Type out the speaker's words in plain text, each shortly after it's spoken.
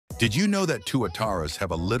Did you know that tuataras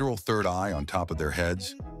have a literal third eye on top of their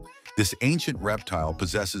heads? This ancient reptile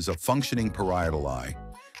possesses a functioning parietal eye,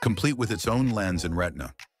 complete with its own lens and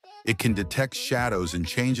retina. It can detect shadows and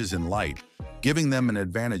changes in light, giving them an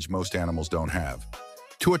advantage most animals don't have.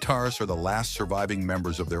 Tuataras are the last surviving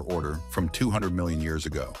members of their order from 200 million years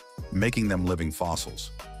ago, making them living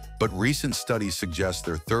fossils. But recent studies suggest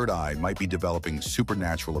their third eye might be developing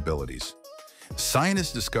supernatural abilities.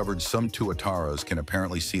 Scientists discovered some tuataras can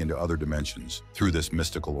apparently see into other dimensions through this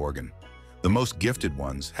mystical organ. The most gifted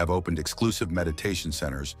ones have opened exclusive meditation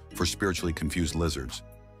centers for spiritually confused lizards.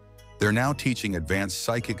 They're now teaching advanced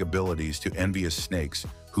psychic abilities to envious snakes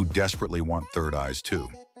who desperately want third eyes too.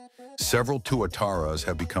 Several tuataras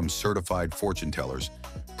have become certified fortune tellers,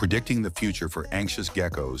 predicting the future for anxious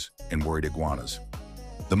geckos and worried iguanas.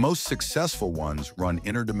 The most successful ones run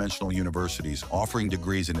interdimensional universities offering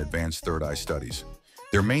degrees in advanced third eye studies.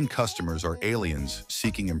 Their main customers are aliens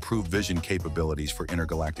seeking improved vision capabilities for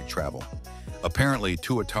intergalactic travel. Apparently,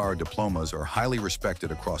 tuatara diplomas are highly respected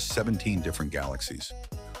across 17 different galaxies.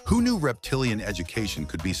 Who knew reptilian education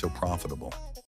could be so profitable?